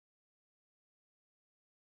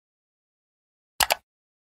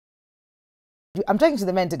I'm talking to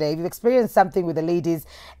the men today. If you've experienced something with the ladies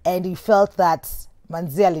and you felt that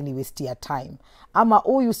manzi aliniwestia time ama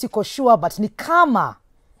huyu siko sure but ni kama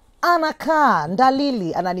anakaa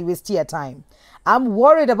ndalili ananiwestia time. I'm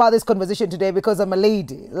worried about this conversation today because I'm a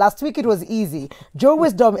lady. Last week it was easy. Joe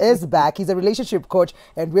Wisdom is back. He's a relationship coach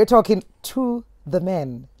and we're talking to the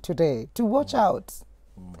men today to watch out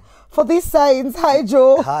for these signs. Hi,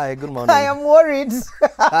 Joe. Hi, good morning. I am worried.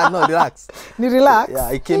 No, relax. You relax? Yeah,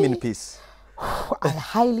 I came in peace. I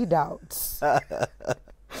highly doubt.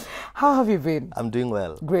 How have you been? I'm doing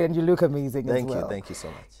well. Great, and you look amazing as well. Thank you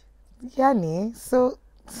so much. Yani, so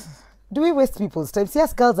do we waste people's time? See,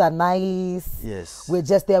 us girls are nice. Yes. We're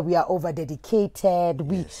just there. We are over dedicated.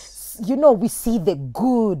 Yes. We see the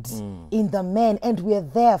good in the men, and we're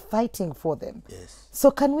there fighting for them. Yes.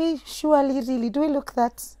 So can we surely really do we look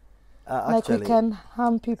that like actually, we can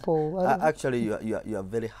harm people? Actually, you are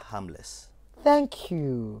very harmless. Thank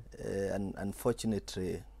you. And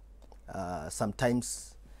unfortunately,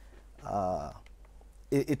 sometimes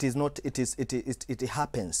it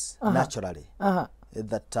happens naturally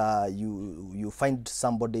that you find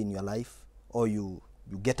somebody in your life, or you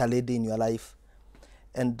get a lady in your life,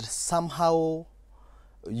 and somehow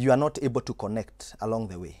you are not able to connect along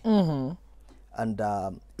the way. And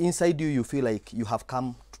inside you feel like you have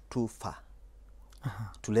come too far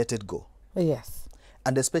to let it go. Yes.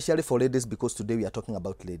 And especially for ladies, because today we are talking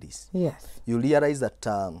about ladies. Yes. You realize that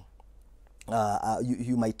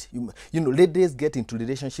ladies get into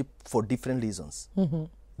relationship for different reasons.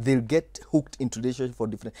 They'll get hooked into relationship for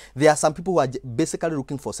different. There are some people who are basically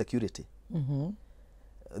looking for security.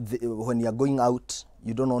 When you are going out,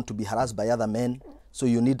 you don't want to be harassed by other men, so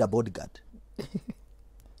you need a bodyguard.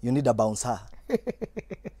 You need a bouncer.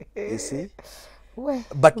 You see?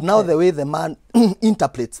 But now the way the man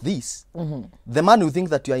interprets this, the man will think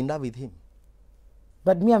that you are in love with him.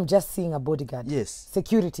 But me, I'm just seeing a bodyguard. Yes.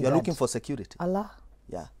 Security. You're looking for security. Allah.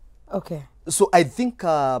 Yeah. Okay. So I think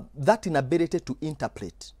that inability to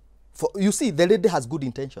interpret, you see, the lady has good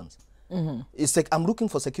intentions. It's like, I'm looking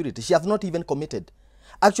for security. She has not even committed.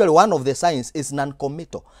 Actually, one of the signs is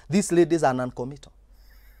non-committal. These ladies are non-committal.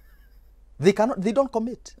 They don't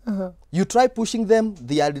commit. You try pushing them,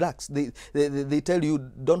 they are relaxed. They tell you,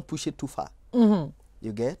 don't push it too far.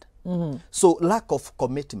 You get? So lack of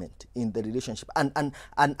commitment in the relationship, and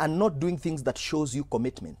not doing things that shows you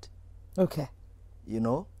commitment. Okay. You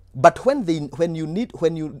know? But when they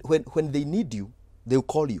need you, they'll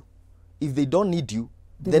call you. If they don't need you,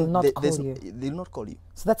 they'll not call you.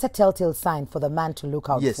 So that's a telltale sign for the man to look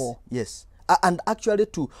out for. Yes. And actually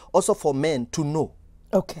also for men to know.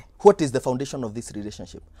 Okay. What is the foundation of this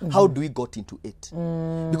relationship? How do we got into it?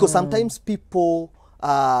 Because sometimes people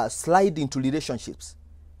slide into relationships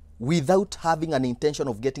without having an intention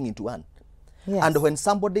of getting into one. Yes. And when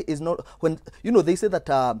somebody is not, they say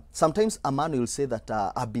that sometimes a man will say that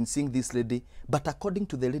I've been seeing this lady, but according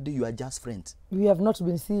to the lady, you are just friends. We have not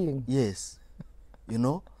been seeing. Yes. You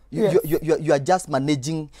know? Yes. You are just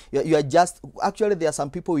managing. You are just, actually there are some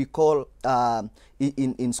people we call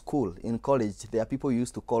in school, in college, there are people we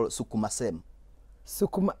used to call sukumasem.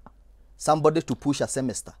 Somebody to push a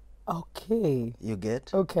semester. Okay. You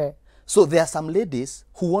get? Okay. So there are some ladies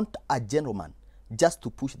who want a gentleman just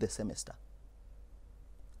to push the semester.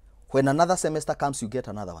 When another semester comes, you get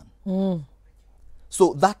another one.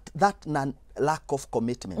 So that lack of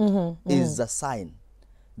commitment is a sign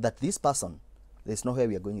that this person, there's nowhere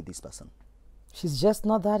we are going with this person. She's just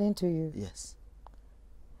not that into you. Yes.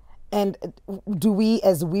 And do we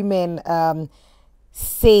as women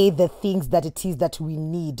say the things that it is that we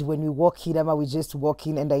need when we walk in, or we just walk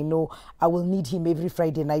in and I know I will need him every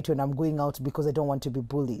Friday night when I'm going out because I don't want to be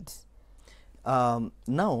bullied?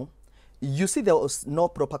 Now, you see there was no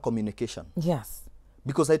proper communication. Yes.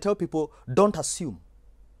 Because I tell people, don't assume.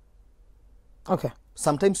 Okay.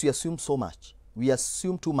 Sometimes we assume so much. We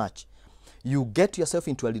assume too much. You get yourself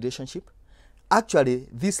into a relationship. Actually,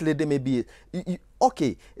 this lady may be,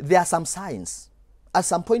 okay, there are some signs. At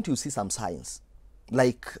some point you see some signs.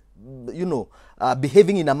 Like,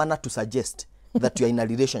 behaving in a manner to suggest that you are in a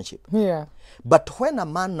relationship. Yeah. But when a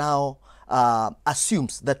man now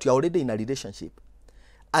assumes that you are already in a relationship,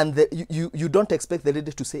 and you don't expect the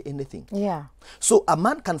lady to say anything. Yeah. So a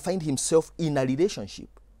man can find himself in a relationship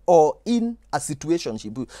or in a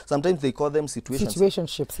situationship. Sometimes they call them situationships.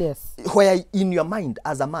 Situationships, yes. Where in your mind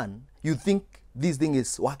as a man, you think this thing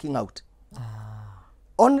is working out.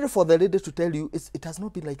 Only for the lady to tell you, it has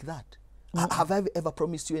not been like that. Have I ever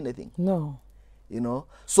promised you anything? No. You know?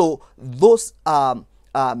 So those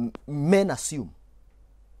men assume.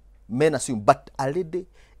 But a lady,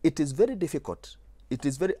 it is very difficult It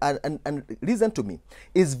is very, and listen to me,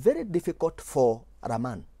 it's very difficult for a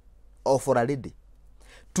man or for a lady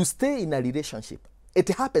to stay in a relationship. It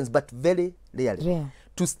happens, but very rarely. Yeah.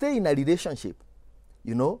 To stay in a relationship,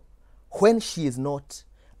 you know, when she is not,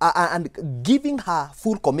 and giving her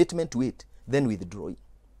full commitment to it, then withdrawing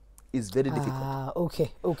is very difficult.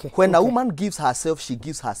 Okay. When a woman gives herself, she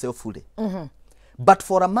gives herself fully. But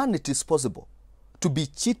for a man, it is possible to be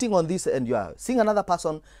cheating on this, and you are seeing another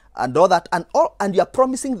person and all that, and you are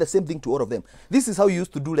promising the same thing to all of them. This is how you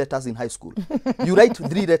used to do letters in high school. You write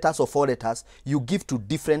 3 letters or 4 letters, you give to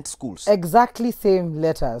different schools. Exactly same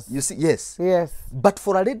letters. You see, yes. Yes. But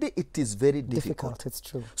for a lady, it is very difficult. It's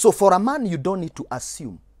true. So for a man, you don't need to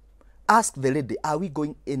assume. Ask the lady, are we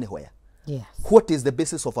going anywhere? Yes. What is the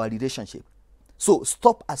basis of our relationship? So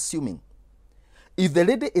stop assuming. If the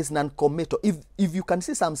lady is non-committal, if you can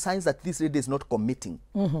see some signs that this lady is not committing,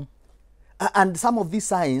 and some of these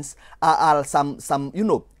signs are some you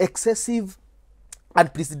know, excessive,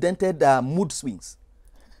 unprecedented mood swings.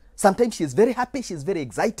 Sometimes she's very happy, she's very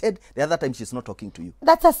excited. The other time she's not talking to you.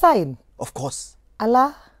 That's a sign. Of course.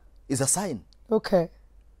 Allah. It's a sign. Okay.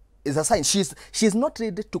 It's a sign. She's not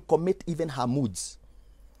ready to commit even her moods.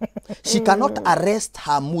 She cannot arrest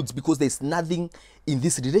her moods because there's nothing in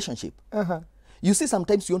this relationship. You see,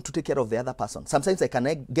 sometimes you want to take care of the other person. Sometimes I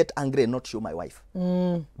can get angry and not show my wife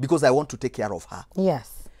because I want to take care of her.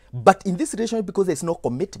 Yes. But in this relationship, because there's no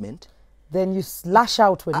commitment, then you slash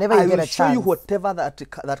out whenever you get a chance. I will show you whatever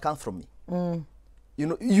that comes from me. You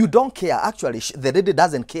know, you don't care. Actually, the lady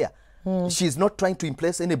doesn't care. She's not trying to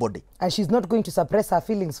impress anybody. And she's not going to suppress her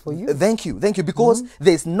feelings for you. Thank you, because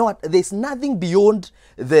there's nothing beyond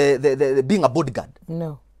the being a bodyguard.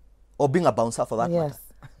 No. Or being a bouncer for that matter.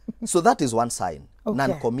 So that is one sign. Okay.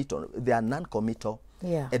 Non-committal. They are non-committal.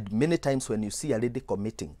 Yeah. And many times when you see a lady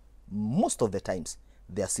committing, most of the times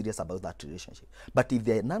they are serious about that relationship. But if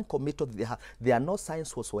they are non-committal, there are no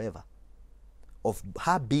signs whatsoever of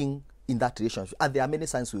her being in that relationship. And there are many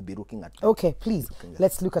signs we'll be looking at. Okay, please.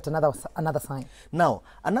 Let's look at another sign. Now,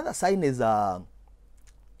 another sign is,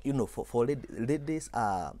 you know, for ladies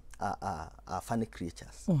are funny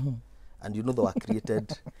creatures. And you know they were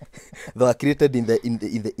created, in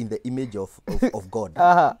the image of God,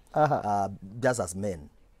 just as men.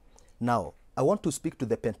 Now, I want to speak to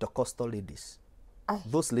the Pentecostal ladies,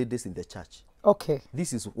 those ladies in the church. Okay.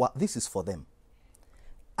 This is for them.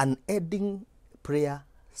 Unending prayer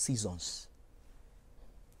seasons.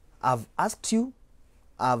 I've asked you,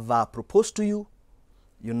 I've proposed to you,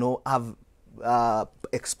 you know, I've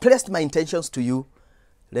expressed my intentions to you.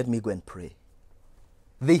 Let me go and pray.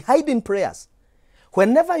 They hide in prayers.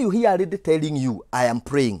 Whenever you hear a lady telling you, I am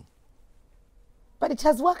praying. But it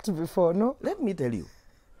has worked before, no? Let me tell you.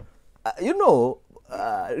 You know,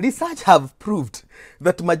 research have proved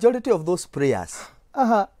that majority of those prayers,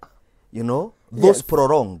 you know, those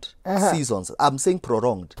prolonged seasons, I'm saying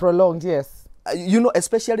prolonged. Prolonged, yes. You know,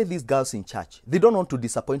 especially these girls in church, they don't want to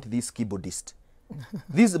disappoint this keyboardist.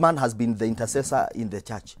 This man has been the intercessor in the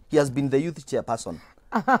church. He has been the youth chairperson.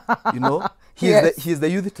 You know, he's the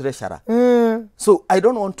youth treasurer. So I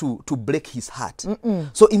don't want to break his heart.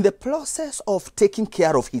 So in the process of taking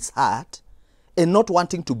care of his heart and not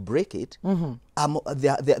wanting to break it,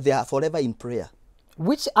 they are forever in prayer.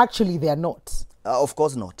 Which actually they are not. Of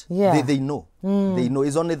course not. Yeah. They know. They know.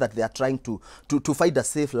 It's only that they are trying to find a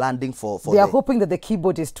safe landing for they are hoping that the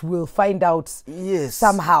keyboardist will find out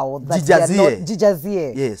somehow that Jijazie. they are not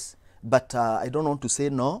Jijazie. Yes. But I don't want to say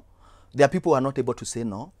no. There are people who are not able to say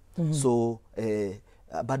no. So,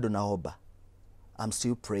 bado naoba. I'm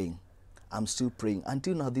still praying. I'm still praying.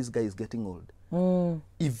 Until now, this guy is getting old.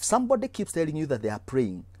 If somebody keeps telling you that they are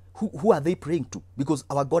praying, who are they praying to? Because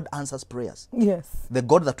our God answers prayers. Yes. The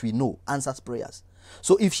God that we know answers prayers.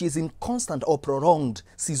 So if she's in constant or prolonged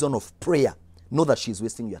season of prayer, know that she's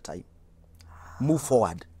wasting your time. Move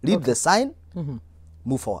forward. Read the sign.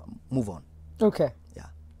 Move forward. Move on. Okay. Yeah.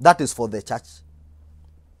 That is for the church.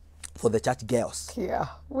 For the church girls. Yeah.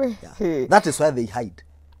 That is why they hide.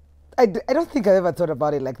 I don't think I've ever thought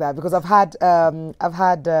about it like that, because I've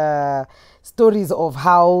had stories of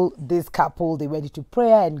how this couple, they went into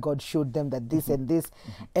prayer and God showed them that this and this,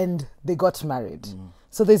 and they got married.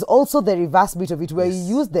 So there's also the reverse bit of it where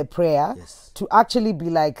you use the prayer to actually be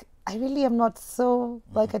like, I really am not so,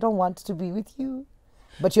 like, I don't want to be with you,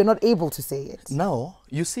 but you're not able to say it. Now,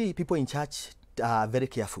 you see people in church are very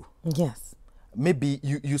careful. Yes. Maybe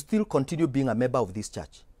you still continue being a member of this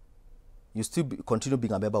church. You still continue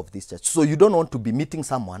being a member of this church. So you don't want to be meeting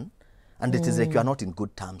someone and it is like you are not in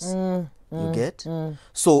good terms. You get?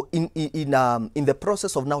 So in the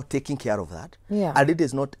process of now taking care of that, Yeah. a lady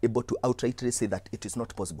is not able to outrightly say that it is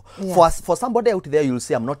not possible. Yes. For somebody out there, you'll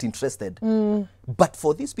say, I'm not interested. But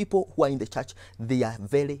for these people who are in the church, they are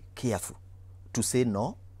very careful to say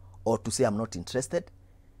no or to say I'm not interested.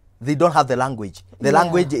 They don't have the language. The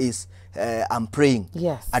language is I'm praying.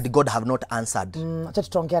 Yes. And God have not answered. Acha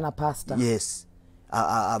tutaongea na pastor. Yes.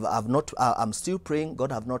 I've not, I'm still praying.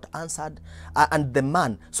 God have not answered. And the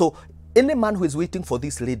man, so any man who is waiting for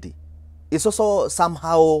this lady is also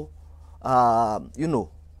somehow, you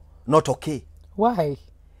know, not okay. Why?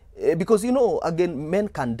 Because, you know, again, men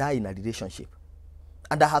can die in a relationship.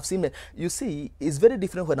 And I have seen men, you see, it's very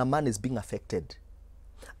different when a man is being affected.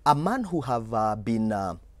 A man who have been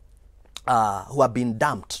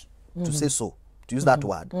dumped, to say so, to use that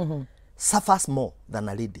word, suffers more than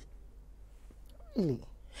a lady. Really?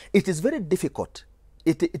 It is very difficult.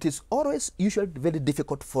 It is always usually very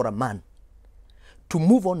difficult for a man to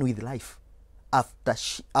move on with life after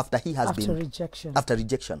he has been rejection. After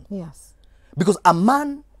rejection. Yes. Because a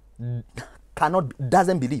man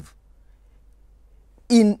doesn't believe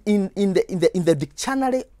in the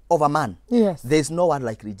dictionary of a man. Yes. There is no word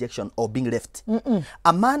like rejection or being left.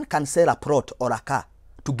 A man can sell a plot or a car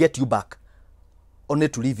to get you back, only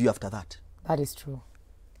to leave you after that. That is true.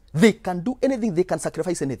 They can do anything. They can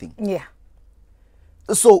sacrifice anything. Yeah.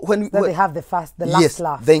 So when they have the last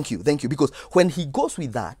laugh. Thank you. Because when he goes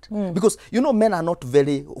with that, because you know men are not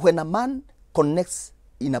very. When a man connects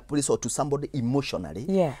in a place or to somebody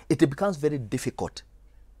emotionally, it becomes very difficult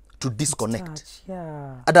to disconnect.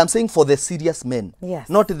 Yeah. And I'm saying for the serious men,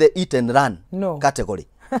 not the eat and run category.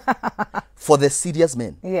 For the serious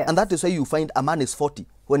men, and that is why you find a man is 40.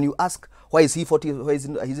 When you ask why is he 40, why is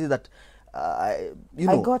he says that. You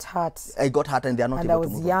know, I got hurt and they are not able to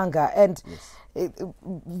move on. And I was younger. And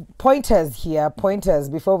pointers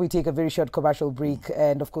before we take a very short commercial break.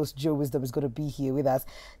 And of course, Joe Wisdom is going to be here with us.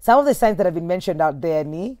 Some of the signs that have been mentioned out there,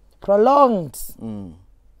 prolonged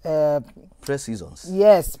prayer seasons.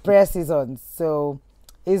 Yes, prayer seasons. So,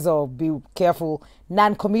 be careful.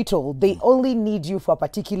 Non-committal. They only need you for a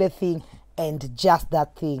particular thing and just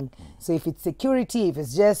that thing. So if it's security, if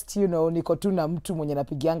it's just, you know, niko tu na mtu mwenye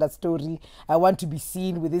napigianga story, I want to be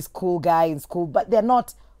seen with this cool guy in school, but they're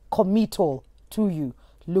not committal to you.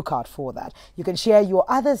 Look out for that. You can share your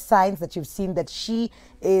other signs that you've seen that she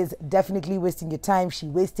is definitely wasting your time. She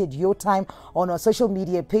wasted your time on our social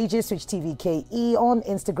media pages, Switch TV KE, on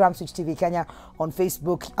Instagram, Switch TV Kenya, on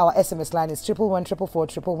Facebook. Our SMS line is 111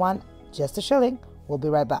 444 111. Just a shilling. We'll be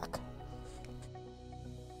right back.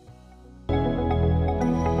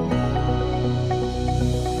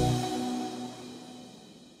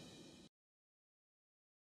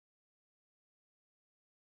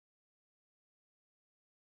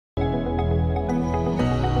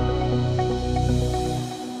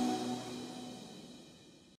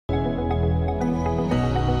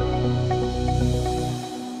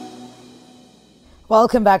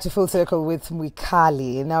 Welcome back to Full Circle with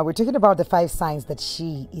Mwikali. Now we're talking about the 5 signs that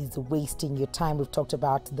she is wasting your time. We've talked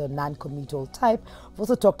about the non-committal type. We've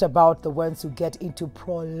also talked about the ones who get into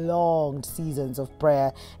prolonged seasons of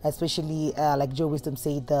prayer, especially like Joe Wisdom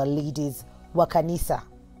said, the ladies wakanisa.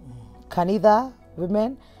 Kanitha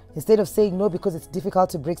women, instead of saying no because it's difficult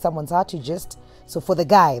to break someone's heart, you just, so for the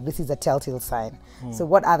guy, this is a telltale sign. So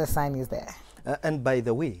what other sign is there? And by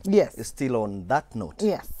the way, still on that note,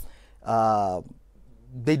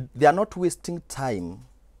 they are not wasting time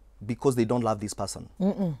because they don't love this person.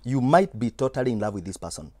 You might be totally in love with this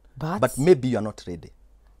person, but maybe you are not ready.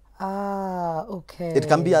 Okay. It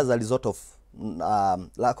can be as a result of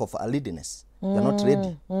lack of readiness. You're not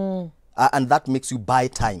ready. And that makes you buy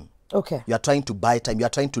time. Okay. You are trying to buy time. You are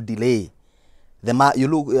trying to delay. The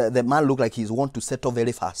man look like he want to settle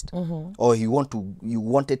very fast, or you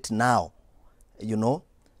want it now, you know.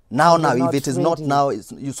 Now, if it is not now,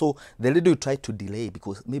 so the lady will try to delay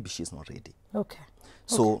because maybe she's not ready. Okay.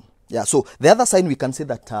 So, so the other sign we can say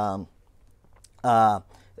that a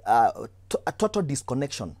total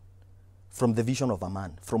disconnection from the vision of a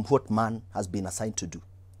man, from what man has been assigned to do.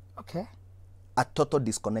 Okay. A total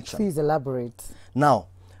disconnection. Please elaborate. Now,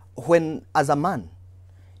 as a man,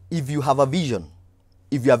 if you have a vision,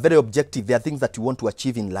 if you are very objective, there are things that you want to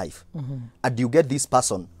achieve in life, and you get this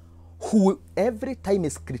person who every time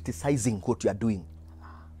is criticizing what you are doing.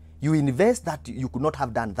 You invest that you could not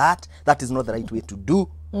have done that. That is not the right way to do.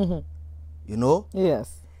 You know?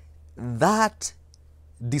 Yes. That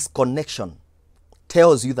disconnection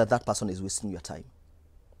tells you that that person is wasting your time.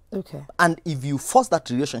 Okay. And if you force that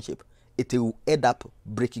relationship, it will end up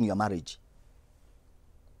breaking your marriage.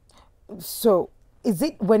 So, is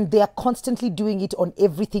it when they are constantly doing it on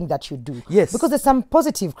everything that you do? Yes. Because there's some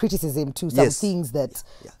positive criticism to some Yes. things that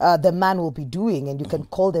Yeah. the man will be doing, and you can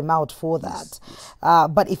call them out for that.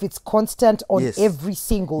 But if it's constant on Yes. every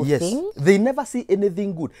single thing, They never see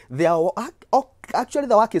anything good. They are actually,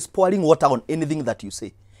 the work is pouring water on anything that you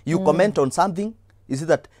say. You comment on something, you see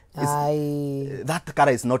that that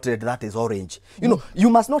color is not red, that is orange. You know, you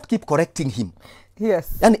must not keep correcting him.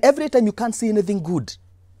 yes. And every time you can't see anything good,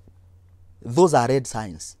 those are red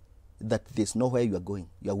signs that there's nowhere you are going.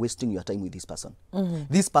 You are wasting your time with this person.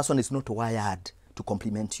 This person is not wired to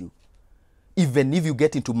compliment you. Even if you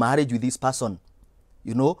get into marriage with this person,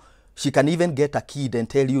 you know, she can even get a kid and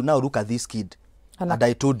tell you, now look at this kid. And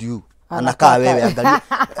I told you. Anakaa wewe angalia.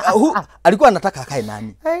 Alikuwa anataka akae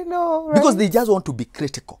nani? I know, right? Because they just want to be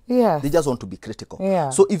critical. Yes. They just want to be critical. Yeah.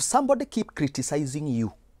 So if somebody keep criticizing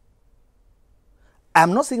you,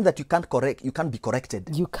 I'm not saying that you can't be corrected.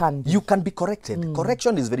 You can be. You can be corrected.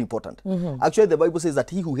 Correction is very important. Actually, the Bible says that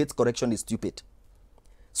he who hates correction is stupid.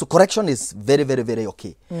 So correction is very, very, very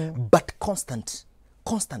okay. But constant.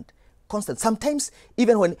 Sometimes,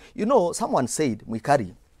 even when, you know, someone said,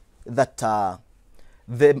 Mwikari, that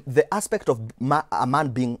the aspect of a man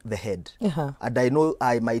being the head, and I know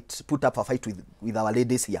I might put up a fight with our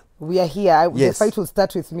ladies here. We are here. Yes. The fight will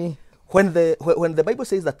start with me. When the Bible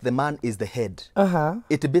says that the man is the head,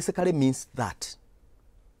 it basically means that.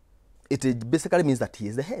 It basically means that he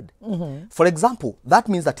is the head. For example, that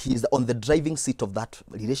means that he is on the driving seat of that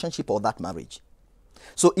relationship or that marriage.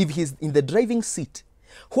 So if he's in the driving seat,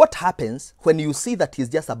 what happens when you see that he's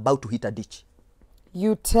just about to hit a ditch?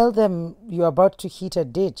 You tell them you're about to hit a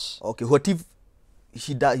ditch. Okay, what if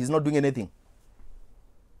he's not doing anything?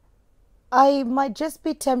 I might just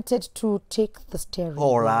be tempted to take the steering.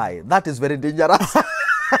 All right, that is very dangerous.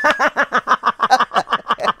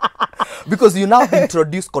 Because you now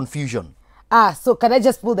introduce confusion. So can I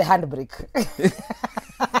just pull the handbrake?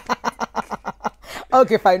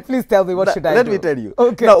 Okay, fine. Please tell me, what should I do? Let me tell you.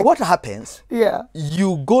 Okay. Now, what happens? Yeah.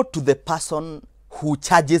 You go to the person who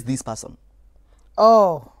charges this person.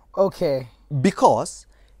 Oh, okay. Because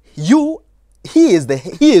he is the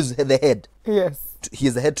head. Yes. He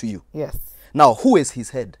is the head to you. Yes. Now, who is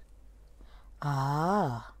his head?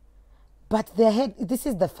 But the head, this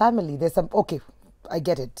is the family. There's some, okay, I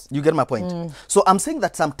get it. You get my point? So I'm saying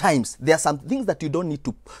that sometimes there are some things that you don't need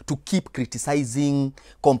to keep criticizing,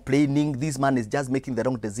 complaining. This man is just making the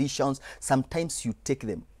wrong decisions. Sometimes you take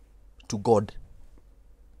them to God,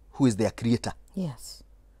 who is their creator. Yes.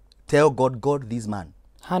 Tell God, this man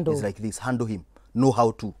is like this. Handle him. Know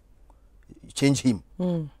how to change him.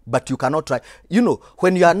 But you cannot try. You know,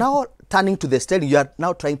 when you are now turning to the steering, you are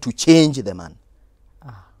now trying to change the man.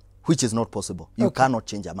 Which is not possible. You cannot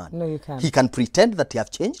change a man. No, you can't. He can pretend that he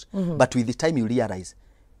have changed, but with the time you realize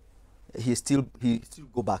he still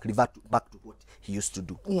revert back to what he used to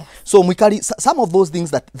do. Yeah. So Mwikari, some of those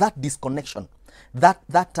things that disconnection, that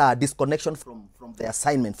disconnection from the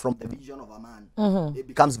assignment, from the vision of a man, it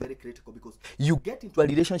becomes very critical, because you get into a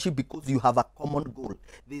relationship because you have a common goal.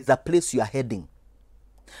 There is a place you are heading.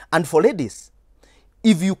 And for ladies,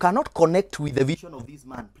 if you cannot connect with the vision of this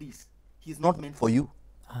man, please, he's not meant for you.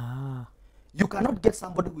 You cannot get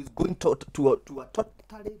somebody who is going to a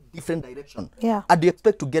totally different direction. Yeah. And you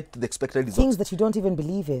expect to get the expected results. Things that you don't even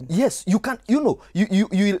believe in. Yes, you can. You know, you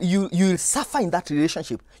will suffer in that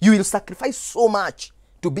relationship. You will sacrifice so much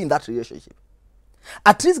to be in that relationship.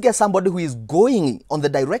 At least get somebody who is going on the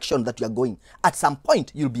direction that you are going. At some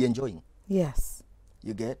point, you'll be enjoying. Yes.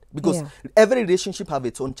 You get? Because every relationship have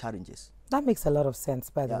its own challenges. That makes a lot of sense,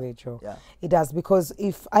 by the way, Joe. Yeah. It does, because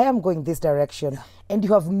if I am going this direction and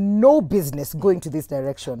you have no business going to this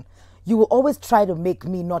direction, you will always try to make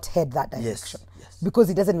me not head that direction. Yes. Because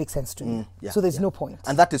it doesn't make sense to you. So there's no point.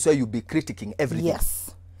 And that is why you'll be critiquing everything.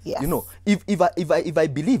 Yes. You know, if I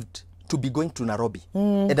believed to be going to Nairobi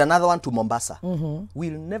and another one to Mombasa,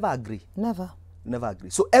 we'll never agree. Never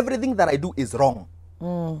agree. So everything that I do is wrong.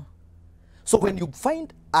 So when you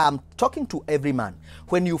find, I'm talking to every man,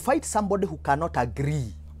 when you find somebody who cannot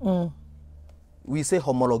agree, we say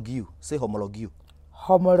homologue. Say homologue.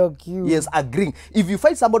 Homologue. Yes, agreeing. If you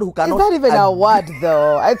find somebody who cannot... Is that even a word,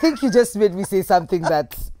 though? I think you just made me say something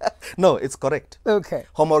that's... No, it's correct. Okay.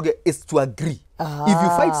 Homologue is to agree. If you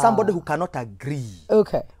find somebody who cannot agree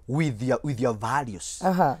with your values,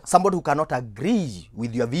 somebody who cannot agree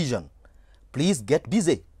with your vision, please get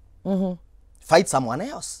busy. Find someone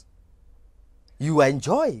else. You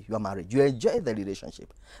enjoy your marriage. You enjoy the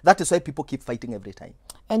relationship. That is why people keep fighting every time.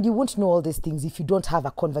 And you won't know all these things if you don't have a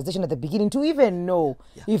conversation at the beginning to even know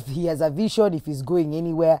if he has a vision, if he's going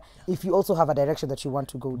anywhere, if you also have a direction that you want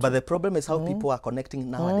to go to. But the problem is how people are connecting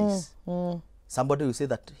nowadays. Somebody will say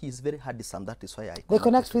that he is very handsome, that is why I They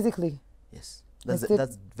connect physically. Yes, Instead-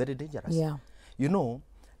 that's very dangerous. Yeah. You know,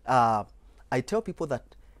 I tell people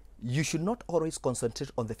that you should not always concentrate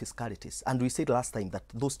on the physicalities. And we said last time that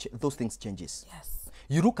those things changes. Yes.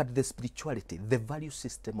 You look at the spirituality, the value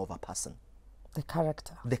system of a person, The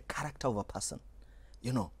character. the character of a person.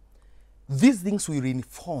 You know, these things will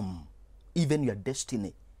inform even your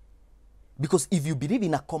destiny. Because if you believe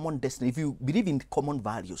in a common destiny, if you believe in common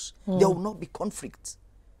values, there will not be conflicts.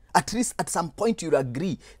 At least at some point you'll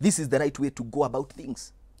agree this is the right way to go about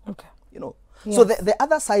things. Okay. You know. Yes. So the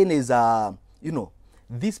other sign is, you know,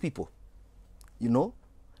 these people, you know,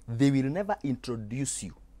 they will never introduce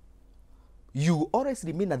you. You always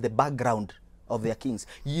remain at the background of their kings.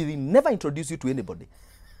 You will never introduce you to anybody.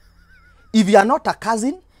 If you are not a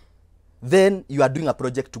cousin, then you are doing a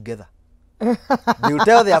project together. They will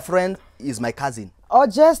tell their friend, is my cousin. Or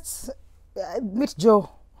just meet Joe.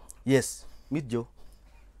 Yes, meet Joe.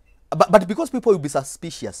 But because people will be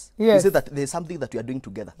suspicious, you Yes. say that there's something that you are doing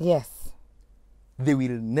together. Yes. They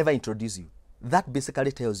will never introduce you. That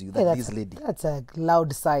basically tells you that Hey, this lady. that's a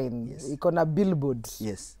loud sign. Yes. Iko na billboard.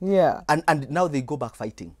 Yes. Yeah. And now they go back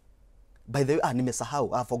fighting. By the way,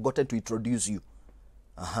 nimesahau, I've forgotten to introduce you.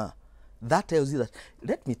 That tells you that,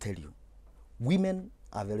 let me tell you, women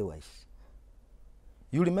are very wise.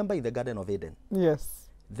 You remember in the Garden of Eden, Yes.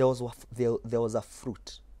 there was a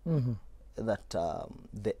fruit that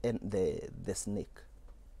the snake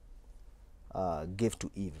gave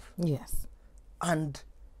to Eve. Yes. And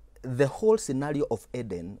the whole scenario of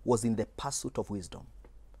Eden was in the pursuit of wisdom.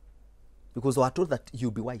 Because they were told that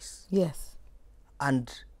you'll be wise. Yes.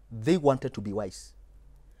 And they wanted to be wise.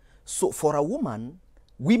 So for a woman,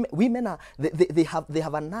 women are, they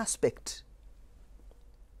have an aspect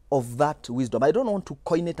of that wisdom. I don't want to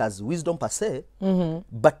coin it as wisdom per se,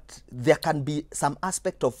 but there can be some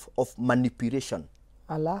aspect of manipulation.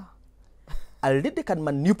 Allah. A lady can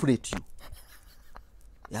manipulate you.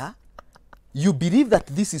 Yeah? You believe that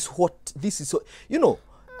this is so, you know,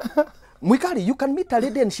 Mwikari, you can meet a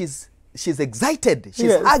lady and she's excited. She's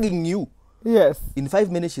Yes. hugging you. Yes. In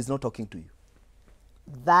 5 minutes, she's not talking to you.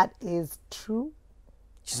 That is true.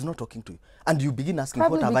 She's not talking to you. And you begin asking,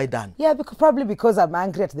 what have I done? Yeah, probably because I'm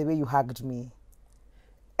angry at the way you hugged me.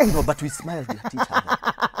 No, but we smiled at each other.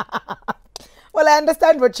 Well, I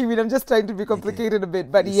understand what you mean. I'm just trying to be complicated a bit.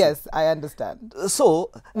 But yes, I understand. So,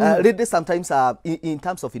 ladies sometimes, in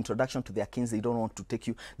terms of introduction to their kings, they don't want to take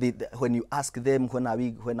you. When you ask them, when are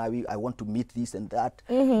we, I want to meet this and that,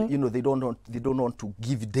 you know, they don't want to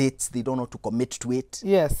give dates. They don't want to commit to it.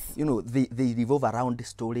 Yes. You know, they revolve around the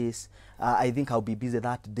stories. I think I'll be busy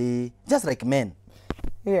that day. Just like men.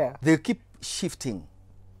 Yeah. They'll keep shifting,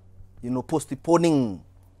 you know, postponing.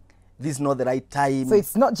 This is not the right time. So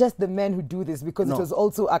it's not just the men who do this, because No. it was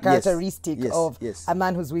also a Yes, characteristic yes, of yes. a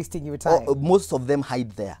man who's wasting your time. Most of them hide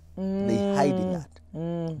there. They hide in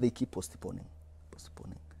that. They keep postponing.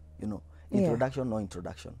 You know, introduction, no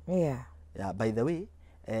introduction. Yeah. Yeah. By the way,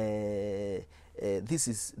 this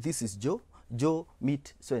is Joe. Joe,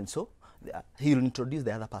 meet so and so. He'll introduce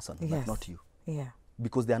the other person, Yes. but not you, Yeah.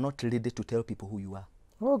 because they are not ready to tell people who you are.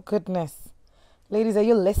 Oh, goodness. Ladies, are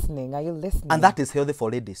you listening? Are you listening? And that is healthy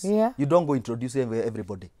for ladies. Yeah. You don't go introduce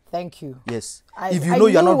everybody. Thank you. Yes. I, If you I know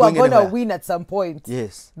you're knew not we were going gonna anywhere. win at some point.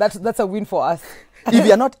 Yes. That's a win for us. If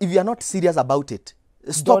you are not serious about it,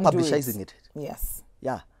 stop Don't do publicizing it. Yes.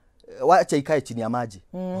 Yeah. Wacha ikae chini ya maji.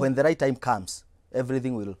 When the right time comes,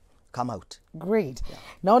 everything will come out. Great.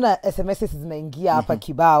 Naona SMSs zinaingia hapa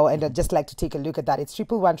kibao, and I'd just like to take a look at that. It's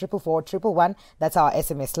 1114441. That's our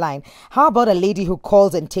SMS line. How about a lady who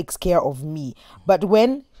calls and takes care of me, but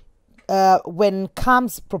when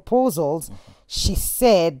comes proposals, she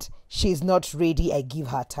said she's not ready, I give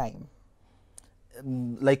her time.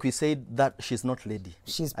 Like we said, that she's not ready.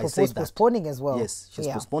 She's I said that. postponing as well. Yes, she's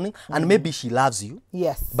Yeah. postponing. And maybe she loves you.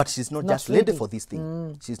 Yes. But she's not Not just ready ready. for this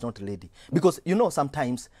thing. She's not ready. Because, you know,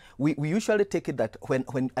 sometimes we usually take it that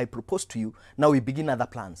when I propose to you, now we begin other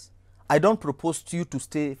plans. I don't propose to you to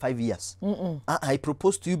stay 5 years. I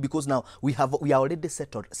propose to you because now we are already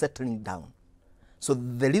settling down. So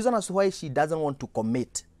the reason as to why she doesn't want to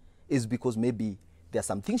commit is because maybe there are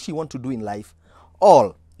some things she wants to do in life,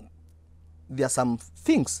 or there are some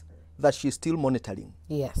things that she's still monitoring.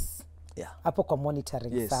 Yes. Yeah. Hapo kwa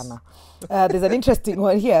monitoring Yes. sana. There's an interesting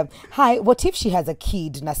one here. Hi, what if she has a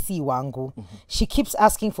kid na si wangu? She keeps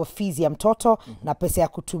asking for fees ya mtoto na pesa ya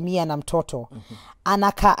kutumia na mtoto.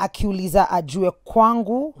 Anaka akiuliza ajue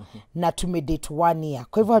kwangu na tumedate 1 year.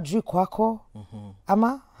 Kwa hivyo ajue kwako?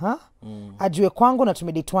 Ama? Ajue kwangu na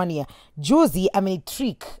tumedate 1 year. Juzi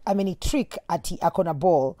amenitrick ati akona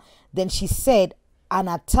ball. Then she said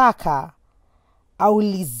anataka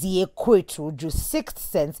aulizie kwetu juu sixth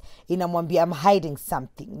sense inamwambia I'm hiding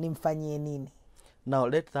something, nimfanyie nini? Now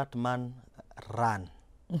let that man run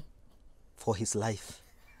for his life.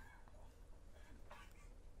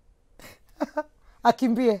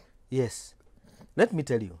 Akimbie. Yes. Let me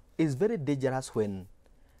tell you, it's very dangerous when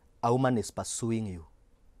a woman is pursuing you.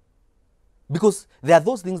 Because there are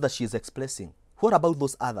those things that she is expressing. What about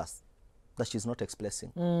those others that she's not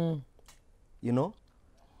expressing? You know?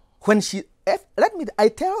 When she, I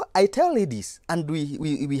tell ladies, and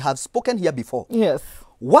we have spoken here before. Yes.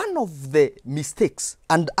 One of the mistakes,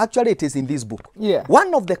 and actually it is in this book. Yeah.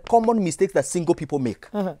 One of the common mistakes that single people make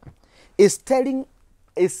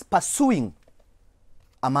is pursuing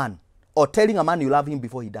a man or telling a man you love him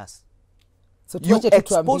before he does. So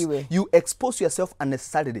You expose yourself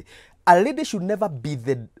unnecessarily. A lady should never be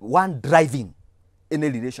the one driving in a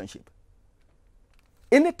relationship.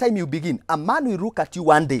 Anytime you begin, a man will look at you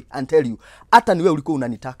one day and tell you, "Hata niwe ulikuwa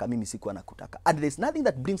unanitaka, mimi sikuwa nakutaka." And there's nothing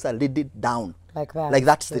that brings a lady down like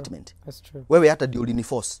that statement. That's true. Wewe hata ndio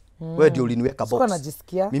uliniforce. Wewe ndio uliniweka box.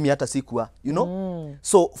 Najisikia. Mimi hata sikuwa, you know?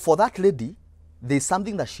 So for that lady, there's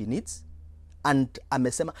something that she needs. And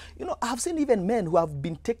amesema, you know, I have seen even men who have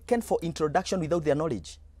been taken for introduction without their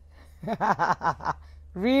knowledge.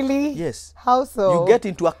 Really? Yes. How so? You get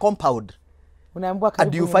into a compound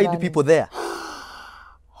and you find people there.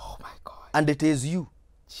 Oh my God. And it is you.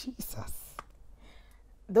 Jesus.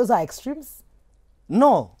 Those are extremes?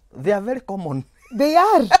 No, they are very common. They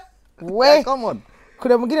are. They are common.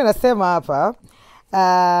 Kuna mwingine anasema hapa,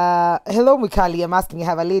 hello Mikali, I'm asking, I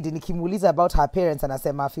have a lady, nikimuuliza about her parents,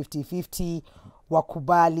 anasema 50-50,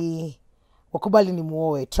 wakubali ni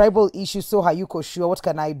muoe. Tribal issues, so hayuko sure, what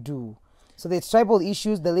can I do? So there's tribal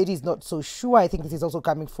issues, the lady is not so sure. I think this is also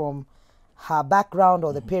coming from her background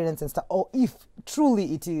or the parents and stuff, or if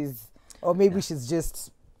truly it is, or maybe she's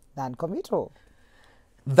just non-committal.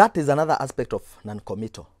 That is another aspect of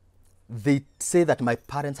non-committal. They say that my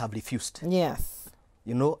parents have refused. Yes.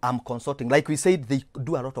 You know, I'm consulting. Like we said, they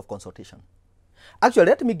do a lot of consultation. Actually,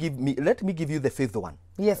 let me give you the fifth one.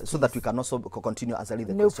 Yes, so please. that we can also continue answering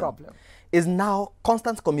the No question. problem. Is now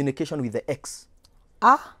constant communication with the ex.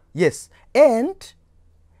 Ah. Yes, and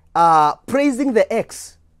praising the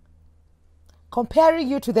ex. Comparing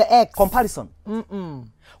you to the ex. Comparison.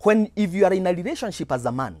 If you are in a relationship as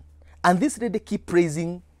a man, and this lady keep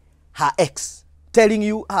praising her ex, telling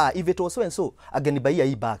you, if it was so and so, again buy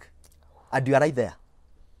a bag, and you are right there.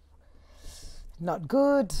 Not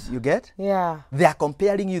good. You get? Yeah. They are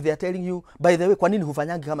comparing you. They are telling you, by the way, kwa nini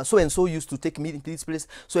hufanyangi kama so and so used to take me to this place,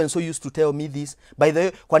 so and so used to tell me this. By the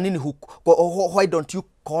way, kwa nini why don't you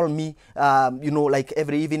call me, you know, like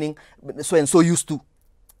every evening, so and so used to.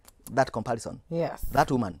 That comparison. Yes. That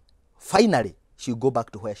woman, finally, she'll go back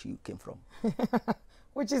to where she came from.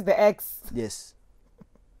 Which is the ex. Yes.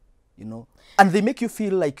 You know, and they make you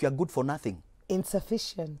feel like you are good for nothing.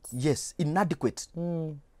 Insufficient. Yes, inadequate.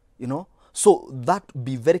 You know. So that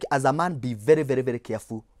as a man, be very, very, very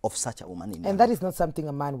careful of such a woman. And that is not something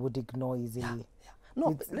a man would ignore easily. Yeah.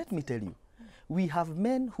 No, let me tell you, we have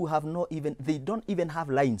men who have they don't even have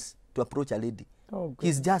lines to approach a lady. Oh,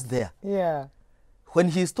 he's just there. Yeah. When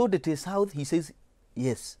he's told it is south, he says,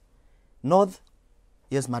 yes. North,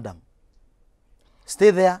 yes, madam.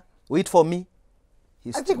 Stay there, wait for me.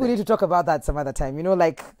 I think we need to talk about that some other time, you know,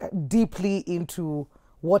 like deeply into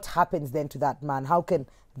what happens then to that man. How can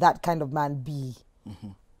that kind of man be,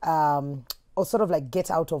 or sort of like get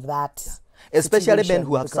out of that. Especially men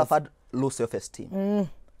who have suffered low self-esteem,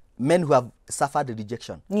 men who have suffered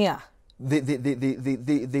rejection. Yeah,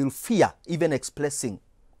 they will fear even expressing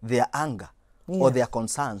their anger or their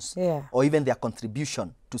concerns, or even their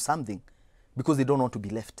contribution to something, because they don't want to be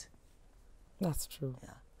left. That's true.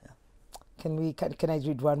 Yeah. Can I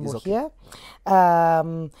read one more okay. here?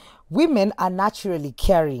 Women are naturally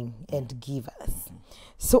caring and givers.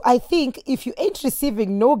 So I think if you ain't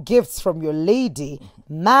receiving no gifts from your lady,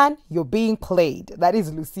 man, you're being played. That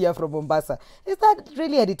is Lucia from Mombasa. Is that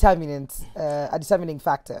really a determining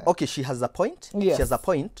factor? Okay, she has a point. Yes. She has a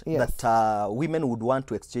point that women would want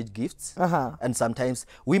to exchange gifts. And sometimes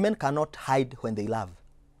women cannot hide when they love.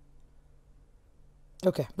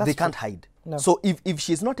 Okay, they can't hide. No. So if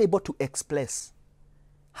she's not able to express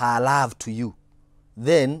her love to you,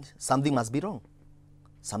 then something must be wrong.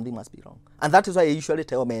 Something must be wrong. And that is why I usually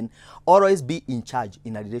tell men, always be in charge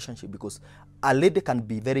in a relationship, because a lady can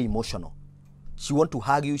be very emotional. She want to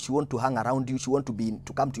hug you, she want to hang around you, she want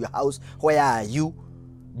to come to your house. Where are you?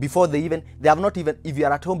 Before they have not even, if you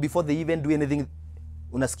are at home, before they even do anything,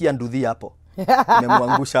 unasikia nduthi hapo.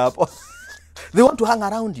 Umemwangusha hapo. They want to hang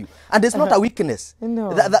around you. And it's not a weakness.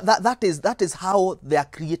 No. That is how they are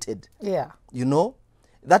created. Yeah. You know?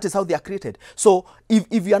 That is how they are created. So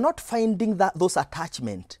if you are not finding those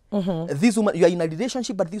attachment, this woman, you are in a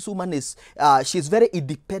relationship, but this woman is she's very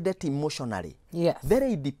independent emotionally. Yes.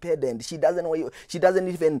 Very independent. She doesn't know you. She doesn't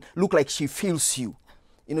even look like she feels you.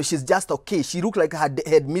 You know, she's just okay. She looks like her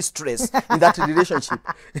head mistress in that relationship.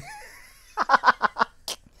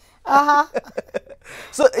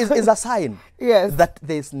 So it's a sign Yes. that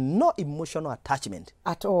there's no emotional attachment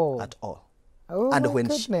At all. at all. Oh, And my when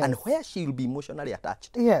goodness. where she will be emotionally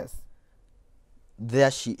attached, Yes. there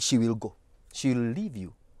she will go. She will leave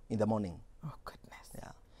you in the morning. Oh, goodness.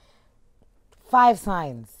 Yeah. 5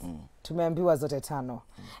 signs tumeambiwa zote tano.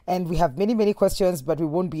 And we have many, many questions, but we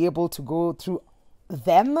won't be able to go through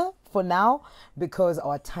them for now because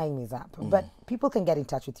our time is up. But people can get in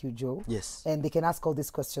touch with you, Joe. Yes. And they can ask all these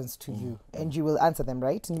questions to you. And you will answer them,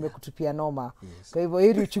 right? Nimekutupia noma. Yes. Kwa hivyo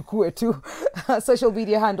heri uchukue tu. Social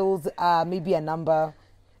media handles, maybe a number.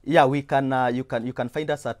 Yeah, we can. You can find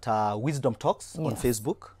us at Wisdom Talks on Yes.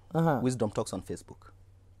 Facebook. Wisdom Talks on Facebook.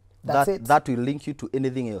 That's it. That will link you to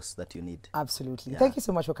anything else that you need. Absolutely. Yeah. Thank you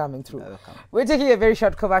so much for coming through. You're welcome. We're taking a very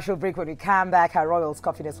short commercial break. When we come back, our Royals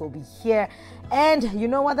Coffeeness will be here. And you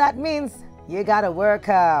know what that means? You gotta work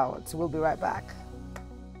out. We'll be right back.